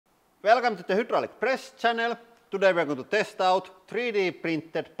Welcome to the Hydraulic Press channel. Today we are going to test out 3D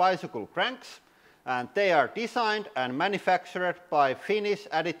printed bicycle cranks, and they are designed and manufactured by Finnish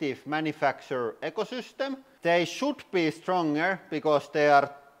additive manufacturer ecosystem. They should be stronger because they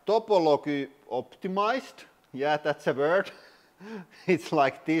are topology optimized. Yeah, that's a word. It's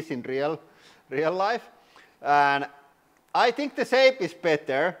like this in real life. And I think the shape is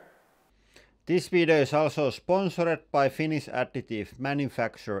better. This video is also sponsored by Finnish additive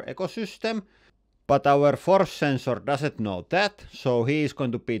manufacturer ecosystem, but our force sensor doesn't know that, so he is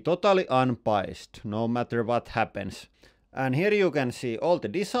going to be totally unbiased, no matter what happens. And here you can see all the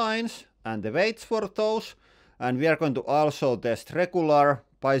designs and the weights for those, and we are going to also test regular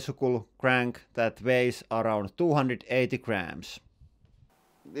bicycle crank that weighs around 280 grams.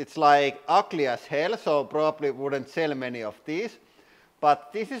 It's like ugly as hell, so probably wouldn't sell many of these.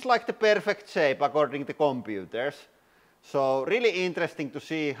 But this is like the perfect shape according to computers. So really interesting to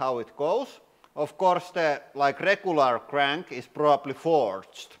see how it goes. Of course, the regular crank is probably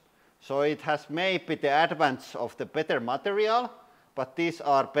forged. So it has maybe the advantage of the better material, but these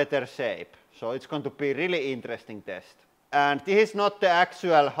are better shape. So it's going to be really interesting test. And this is not the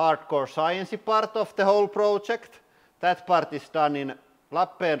actual hardcore sciencey part of the whole project. That part is done in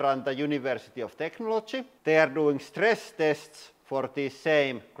Lappeenranta University of Technology. They are doing stress tests for these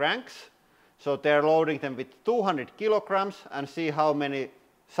same cranks. So they're loading them with 200 kilograms and see how many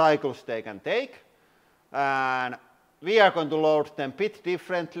cycles they can take. And we are going to load them a bit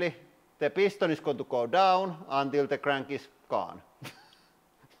differently. The piston is going to go down until the crank is gone.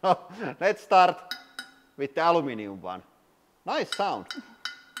 So let's start with the aluminum one. Nice sound.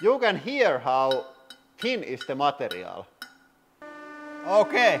 You can hear how thin is the material.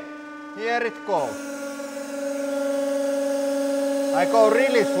 Okay, here it goes. I go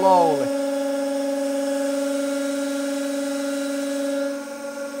really slowly.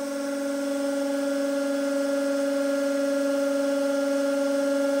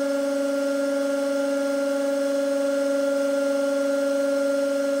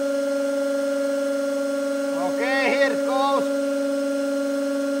 Okay, here it goes.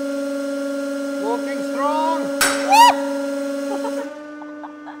 Looking strong.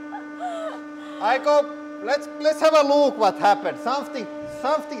 I go. Let's have a look what happened. Something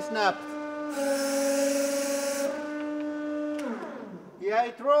snapped. Yeah,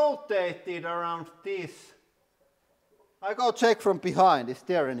 it rotated around this. I go check from behind. Is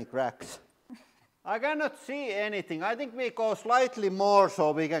there any cracks? I cannot see anything. I think we go slightly more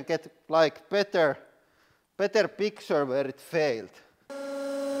so we can get like better picture where it failed.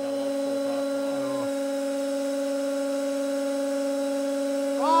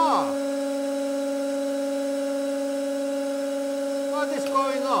 What is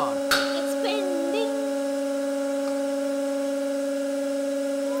going on? It's bending.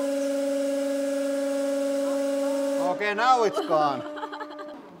 Okay, now it's gone.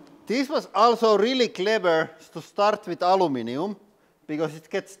 This was also really clever to start with aluminum because it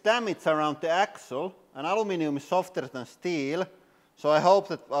gets damage around the axle, and aluminum is softer than steel. So I hope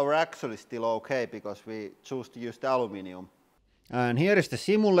that our axle is still okay because we choose to use the aluminum. And here is the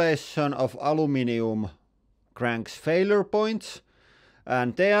simulation of aluminum crank's failure points.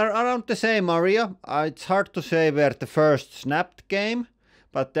 And they are around the same area. It's hard to say where the first snapped came,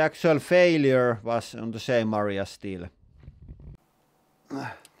 but the actual failure was on the same area still.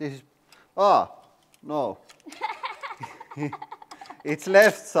 This is, no. It's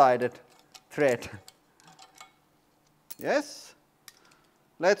left-sided thread. Yes.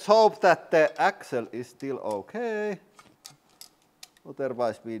 Let's hope that the axle is still okay.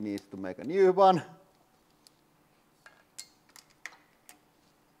 Otherwise we need to make a new one.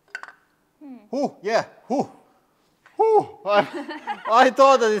 Yeah. I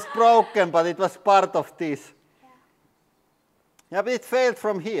thought that it's broken, but it was part of this. Yeah, but it failed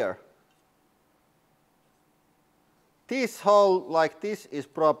from here. This hole like this is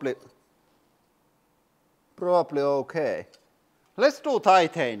probably okay. Let's do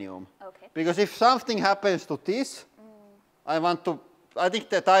titanium. Okay. Because if something happens to this, I think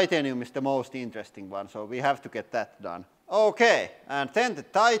the titanium is the most interesting one, so we have to get that done. Okay, and then the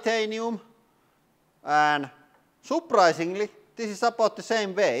titanium. And surprisingly, this is about the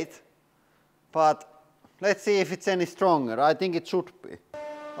same weight, but let's see if it's any stronger. I think it should be.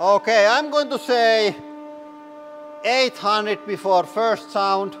 Okay, I'm going to say 800 before first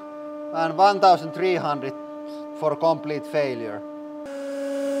sound and 1300 for complete failure.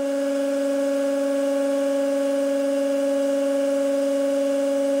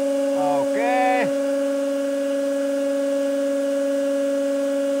 Okay.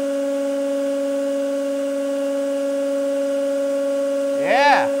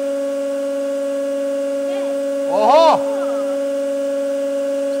 Yeah. Oh!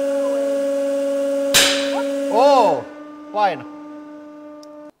 Oh! Fine.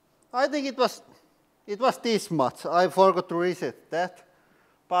 I think it was this much. I forgot to reset that.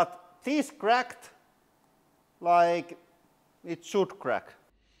 But this cracked like it should crack.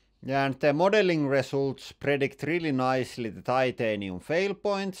 Yeah, and the modeling results predict really nicely the titanium fail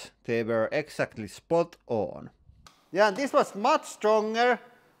points. They were exactly spot on. Yeah, and this was much stronger,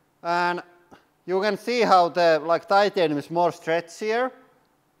 and you can see how the titanium is more stretchier.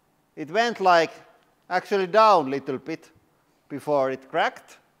 It went actually down a little bit before it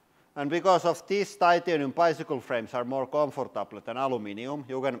cracked. And because of these titanium bicycle frames are more comfortable than aluminum,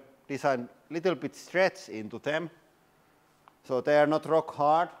 you can design a little bit stretch into them. So they are not rock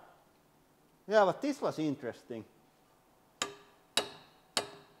hard. Yeah, but this was interesting.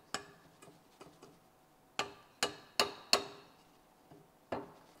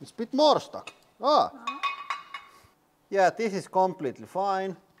 It's a bit more stuck. Ah. Yeah, this is completely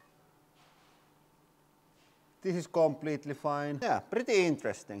fine. This is completely fine. Yeah, pretty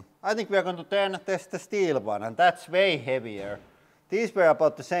interesting. I think we are going to then test the steel one, and that's way heavier. These were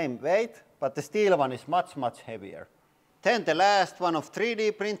about the same weight, but the steel one is much, much heavier. Then the last one of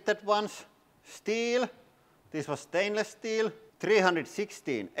 3D printed ones, steel. This was stainless steel,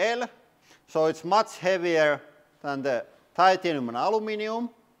 316L. So it's much heavier than the titanium and aluminum.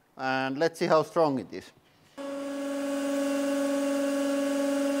 And let's see how strong it is.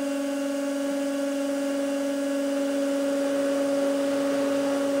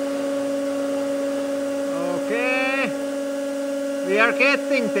 Okay, we are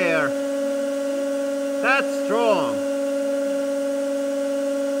getting there. That's strong.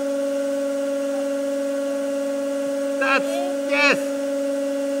 That's, yes.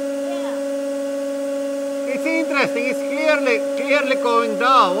 It's interesting. It's clearly going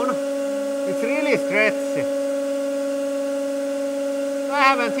down. It's really stretchy. I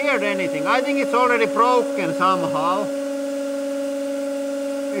haven't heard anything. I think it's already broken somehow.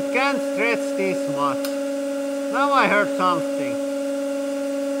 It can't stretch this much. Now I heard something.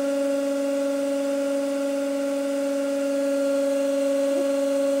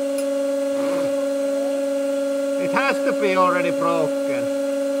 It has to be already broken.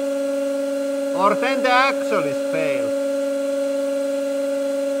 Or then the axle is failed.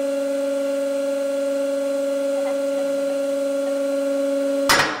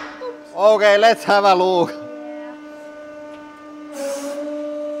 Okay, let's have a look.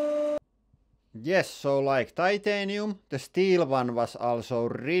 Yes, so like titanium, the steel one was also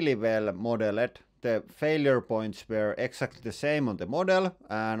really well modeled. The failure points were exactly the same on the model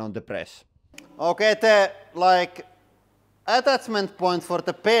and on the press. Okay, the attachment point for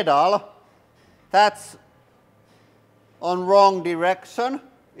the pedal, that's on wrong direction.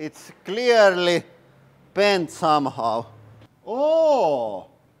 It's clearly bent somehow. Oh!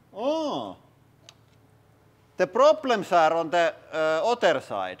 The problems are on the other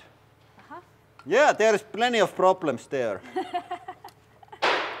side. Yeah, there is plenty of problems there.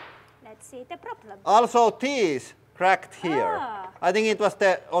 Let's see the problem. Also these cracked here. I think it was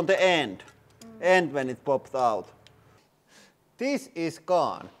on the end when it popped out. This is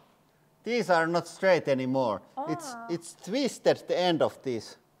gone. These are not straight anymore. It's twisted the end of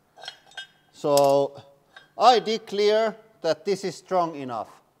this. So I declare that this is strong enough.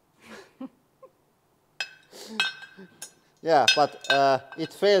 Yeah, but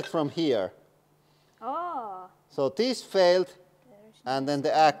it failed from here. Oh. So this failed, and then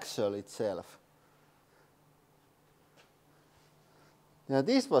the axle itself. Yeah,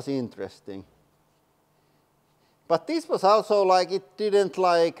 this was interesting. But this was also it didn't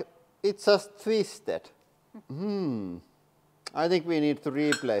it just twisted. I think we need to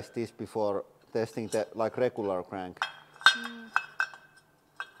replace this before testing the regular crank.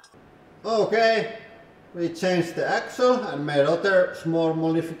 Okay, we changed the axle and made other small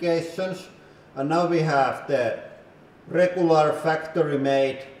modifications. And now we have the regular factory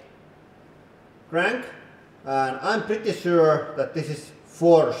made crank. And I'm pretty sure that this is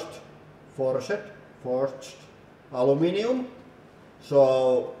forged aluminum.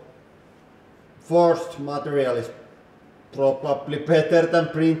 So forged material is probably better than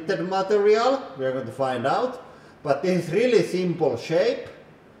printed material. We're going to find out. But this is really simple shape,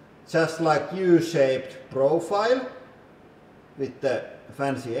 just like U-shaped profile with the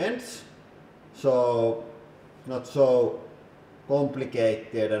fancy ends. So not so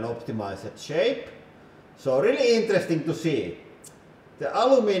complicated and optimized shape. So really interesting to see. The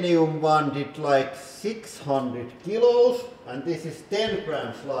aluminum one did 600 kilos, and this is 10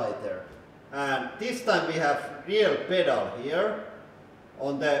 grams lighter. And this time we have real pedal here.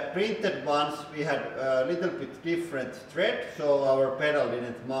 On the printed ones we had a little bit different thread, so our pedal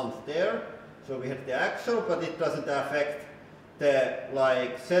didn't mount there. So we had the axle, but it doesn't affect the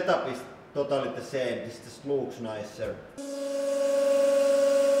setup is totally the same. This just looks nicer.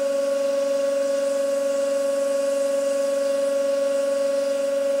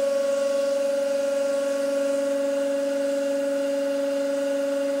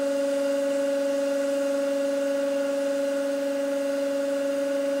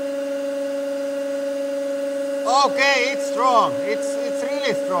 Okay, it's strong. It's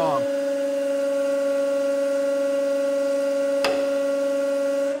really strong.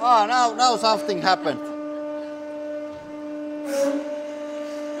 Ah, now something happened.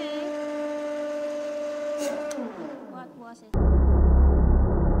 What was it?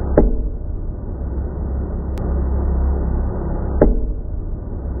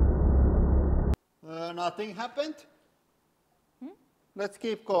 Nothing happened. Let's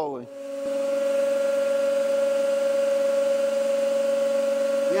keep going.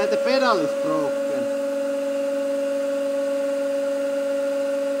 Yeah, the pedal is broken.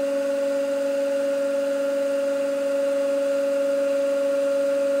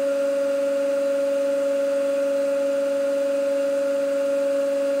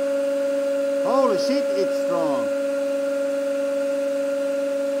 Holy shit, it's strong.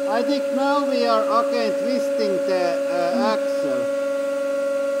 I think now we are again twisting the axle.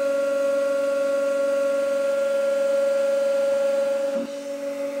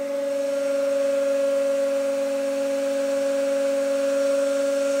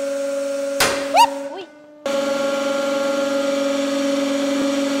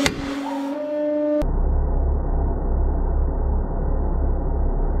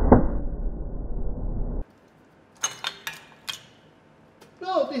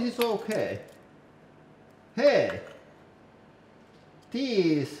 No, this is okay. Hey,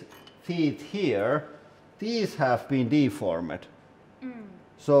 these feet here, these have been deformed.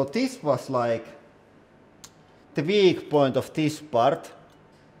 So this was like the weak point of this part.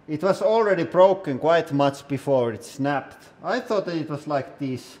 It was already broken quite much before it snapped. I thought that it was like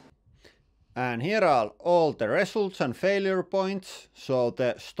this. And here are all the results and failure points. So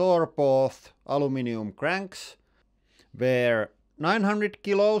the store-bought aluminum cranks were 900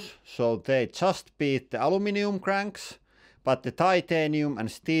 kilos, so they just beat the aluminum cranks, but the titanium and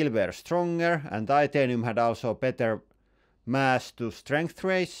steel were stronger, and titanium had also better mass to strength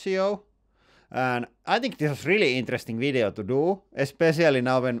ratio. And I think this was really interesting video to do, especially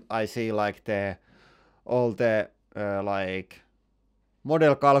now when I see like all the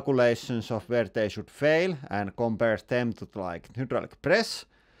model calculations of where they should fail and compare them to like hydraulic press.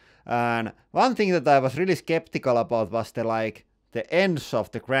 And one thing that I was really skeptical about was the ends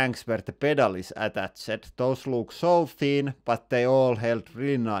of the cranks where the pedal is attached. Those look so thin, but they all held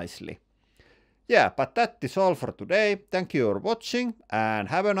really nicely. Yeah, but that is all for today. Thank you for watching and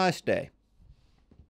have a nice day.